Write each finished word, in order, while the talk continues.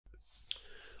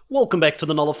Welcome back to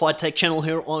the Nullified Tech channel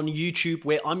here on YouTube,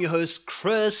 where I'm your host,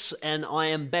 Chris, and I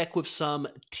am back with some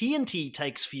TNT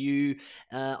takes for you.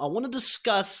 I want to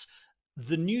discuss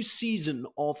the new season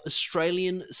of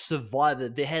Australian Survivor.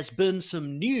 There has been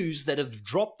some news that have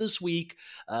dropped this week.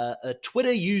 A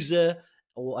Twitter user,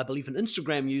 or I believe an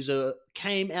Instagram user,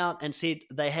 came out and said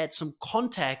they had some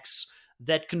contacts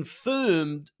that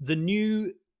confirmed the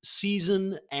new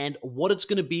season and what it's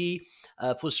going to be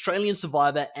for Australian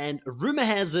Survivor, and rumor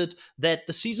has it that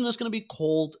the season is going to be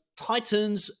called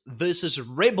Titans versus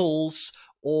Rebels,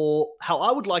 or how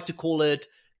I would like to call it,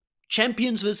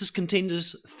 Champions versus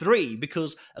Contenders 3,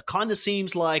 because it kind of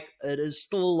seems like it is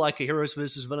still like a Heroes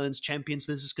versus Villains, Champions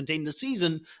versus Contenders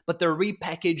season, but they're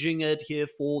repackaging it here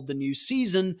for the new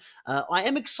season. I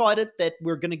am excited that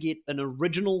we're going to get an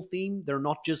original theme. They're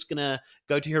not just going to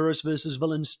go to Heroes versus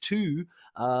Villains 2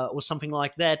 or something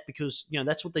like that, because, you know,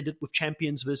 that's what they did with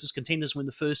Champions versus Contenders when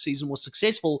the first season was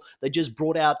successful. They just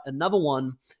brought out another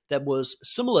one that was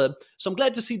similar. So I'm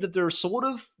glad to see that they're sort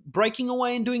of breaking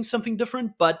away and doing something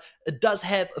different, but it does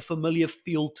have a familiar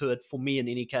feel to it for me in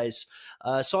any case.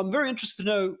 So I'm very interested to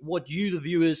know what you, the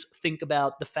viewers, think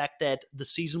about the fact that the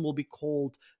season will be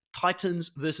called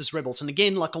Titans versus Rebels. And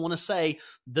again, like I want to say,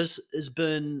 this has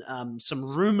been some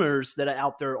rumors that are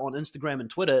out there on Instagram and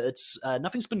Twitter. It's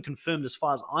nothing's been confirmed as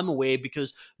far as I'm aware,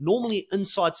 because normally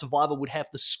Inside Survivor would have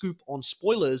the scoop on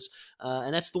spoilers,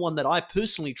 and that's the one that I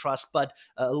personally trust. But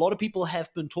a lot of people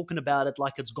have been talking about it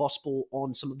like it's gospel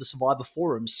on some of the Survivor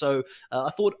forums. So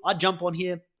I thought I'd jump on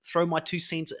here, throw my 2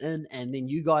 cents in, and then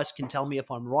you guys can tell me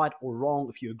if I'm right or wrong,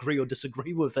 if you agree or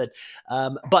disagree with it.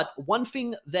 But one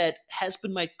thing that has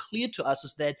been made clear to us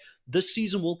is that this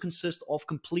season will consist of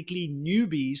completely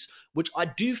newbies, which I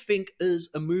do think is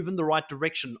a move in the right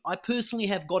direction. I personally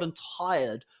have gotten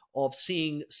tired of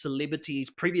seeing celebrities,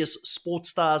 previous sports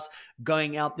stars,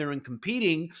 going out there and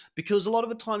competing, because a lot of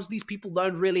the times these people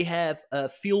don't really have a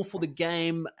feel for the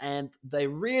game, and they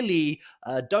really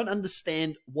don't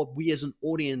understand what we as an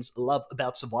audience love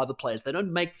about Survivor players. They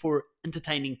don't make for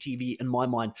entertaining TV in my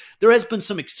mind. There has been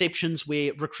some exceptions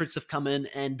where recruits have come in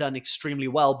and done extremely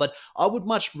well, but I would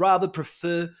much rather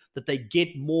prefer that they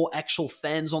get more actual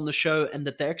fans on the show and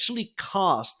that they actually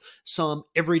cast some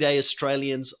everyday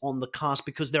Australians on the cast,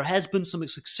 because there has been some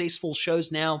successful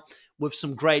shows now with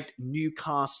some great new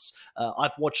casts.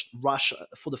 I've watched Rush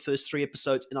for the first 3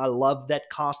 episodes, and I love that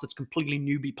cast. It's completely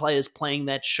newbie players playing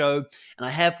that show. And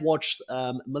I have watched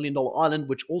Million Dollar Island,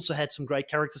 which also had some great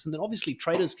characters. And then obviously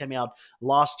Traders came out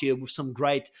last year with some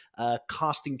great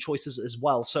casting choices as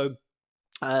well. So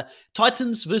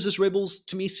Titans versus Rebels,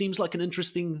 to me, seems like an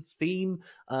interesting theme.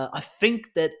 I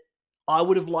think that I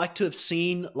would have liked to have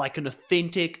seen like an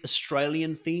authentic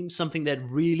Australian theme, something that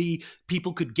really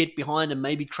people could get behind and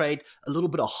maybe create a little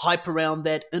bit of hype around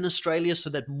that in Australia, so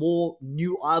that more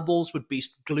new eyeballs would be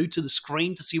glued to the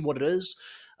screen to see what it is.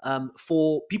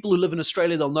 For people who live in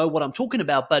Australia, they'll know what I'm talking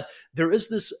about, but there is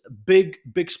this big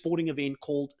sporting event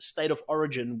called State of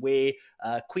Origin, where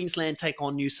Queensland take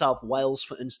on New South Wales,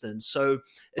 for instance. So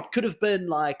it could have been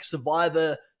like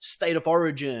Survivor State of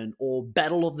Origin or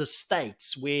Battle of the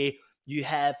States, where you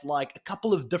have like a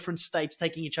couple of different states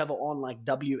taking each other on, like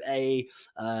WA,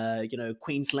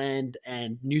 Queensland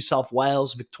and New South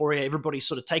Wales, Victoria, everybody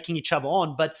sort of taking each other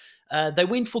on. But they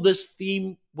went for this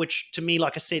theme, which to me,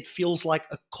 like I said, feels like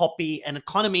a copy, and it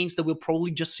kind of means that we'll probably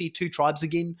just see 2 tribes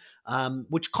again,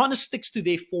 which kind of sticks to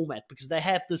their format, because they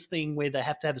have this thing where they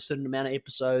have to have a certain amount of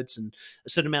episodes and a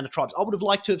certain amount of tribes. I would have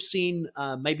liked to have seen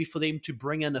maybe for them to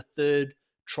bring in a 3rd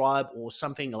tribe or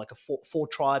something, like a four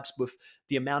tribes with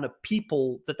the amount of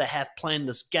people that they have playing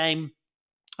this game.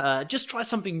 Just try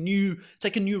something new,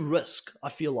 take a new risk, I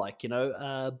feel like,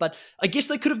 but I guess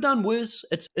they could have done worse.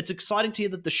 It's exciting to hear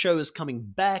that the show is coming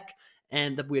back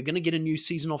and that we're going to get a new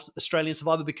season of Australian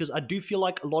Survivor, because I do feel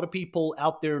like a lot of people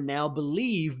out there now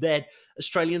believe that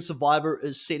Australian Survivor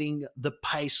is setting the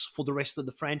pace for the rest of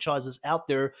the franchises out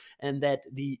there, and that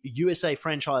the USA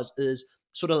franchise is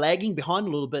sort of lagging behind a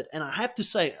little bit. And I have to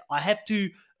say, I have to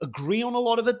agree on a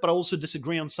lot of it, but I also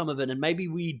disagree on some of it. And maybe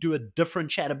we do a different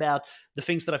chat about the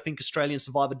things that I think Australian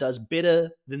Survivor does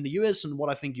better than the US, and what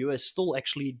I think US still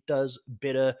actually does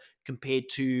better compared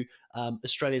to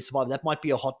Australian Survivor. That might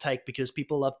be a hot take, because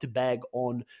people love to bag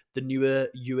on the newer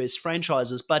US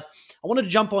franchises. But I wanted to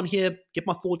jump on here, get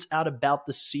my thoughts out about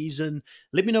the season.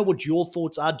 Let me know what your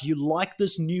thoughts are. Do you like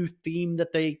this new theme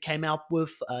that they came out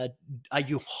with? Are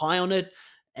you high on it?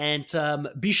 And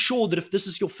be sure that if this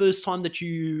is your first time that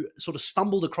you sort of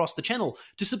stumbled across the channel,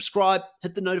 to subscribe,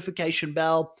 hit the notification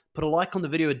bell, put a like on the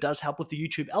video. It does help with the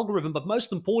YouTube algorithm. But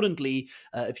most importantly,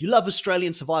 if you love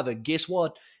Australian Survivor, guess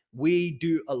what? we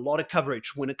do a lot of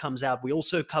coverage when it comes out. We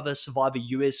also cover Survivor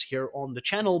US here on the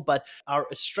channel, but our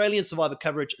Australian Survivor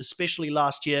coverage, especially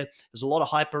last year, there's a lot of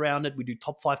hype around it. We do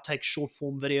top 5 takes, short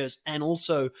form videos, and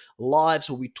also lives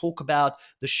where we talk about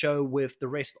the show with the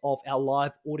rest of our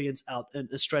live audience out in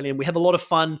Australia. And we have a lot of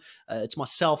fun. It's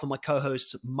myself and my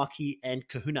co-hosts, Maki and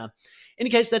Kahuna. In any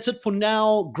case, that's it for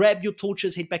now. Grab your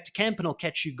torches, head back to camp, and I'll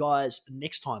catch you guys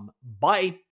next time. Bye.